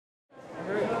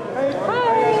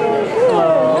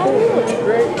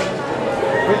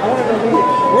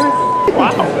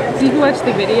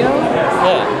the video?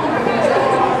 Yeah.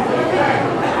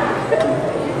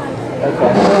 Okay. Is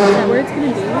that where it's gonna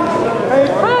be?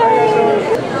 Hi!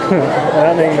 I'm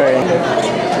not doing very good.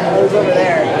 I was over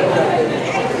there.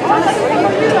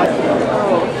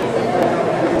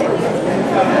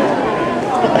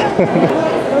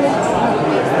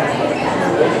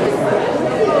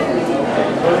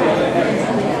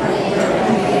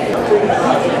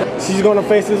 She's going to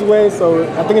face this way, so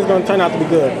I think it's going to turn out to be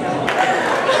good.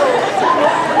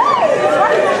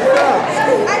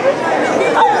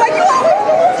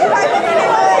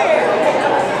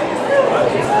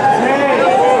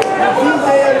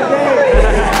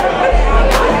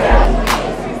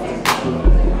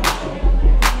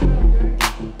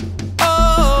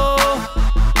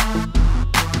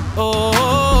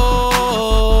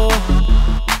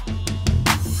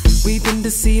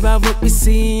 Deceived by what we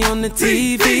see on the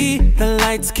TV, the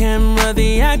lights, camera,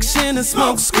 the action, a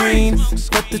smoke screen.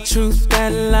 But the truth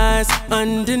that lies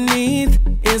underneath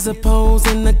is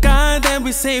opposing the God that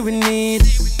we say we need.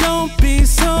 Don't be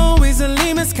so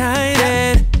easily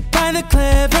misguided by the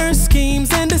clever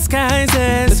schemes and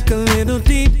disguises. Look a little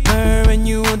deeper and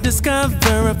you will discover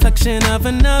a reflection of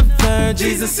another.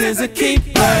 Jesus is a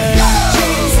keeper.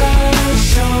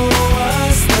 Jesus, show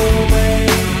us the way.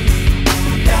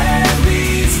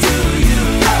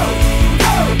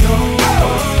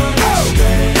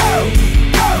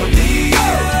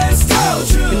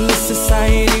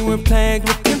 We're plagued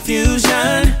with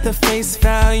confusion. The face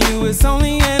value is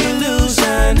only an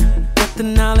illusion, but the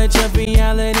knowledge of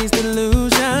reality's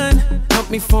delusion. Help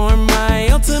me form my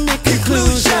ultimate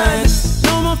conclusion.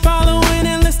 No more following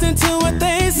and listening to what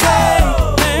they say.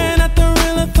 They're not the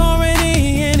real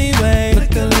authority anyway.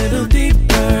 Look a little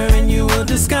deeper and you will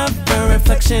discover a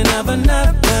reflection of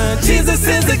another. Jesus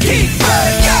is the keeper.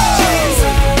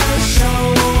 Jesus,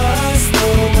 show us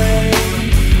the way.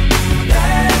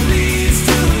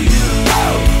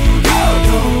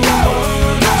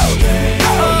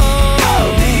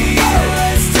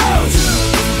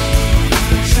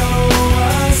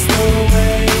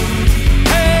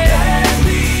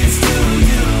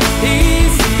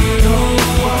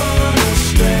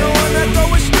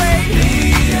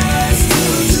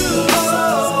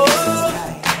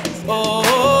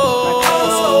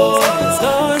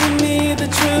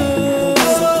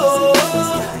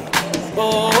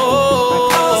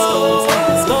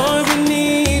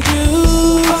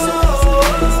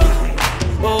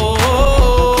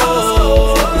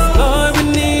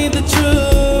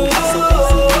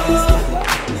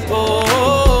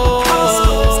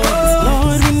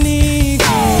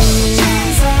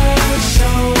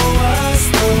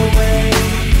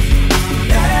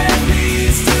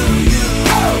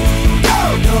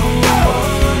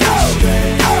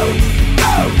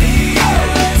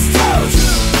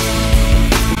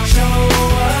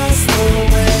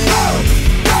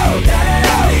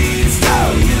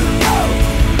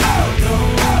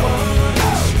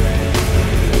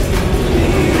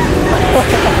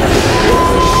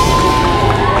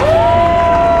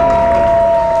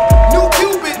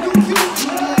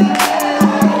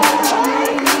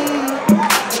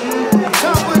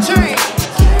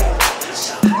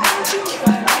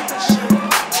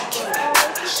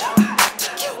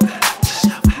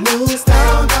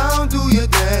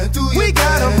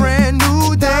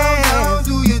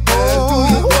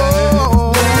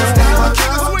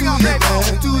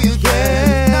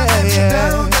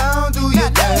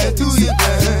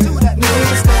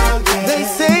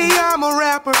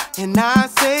 And I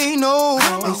say no.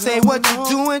 They say what you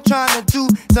doing, trying to do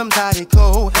somebody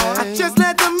cold. I just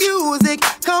let the music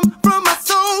come from my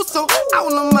soul, so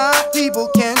all of my people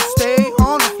can stay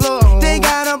on the floor. They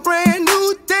got a brand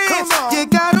new dance, you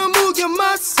gotta move your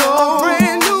muscle. A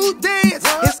brand new dance,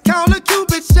 it's called a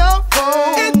Cupid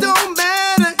Shuffle. It don't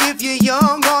matter if you're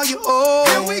young or you're old.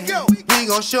 Here we go. We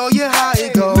gon' show you how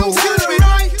it goes.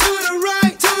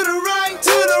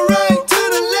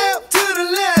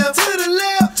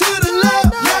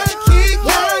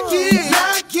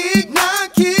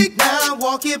 Now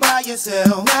walk it by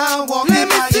yourself. Now walk it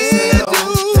by yourself.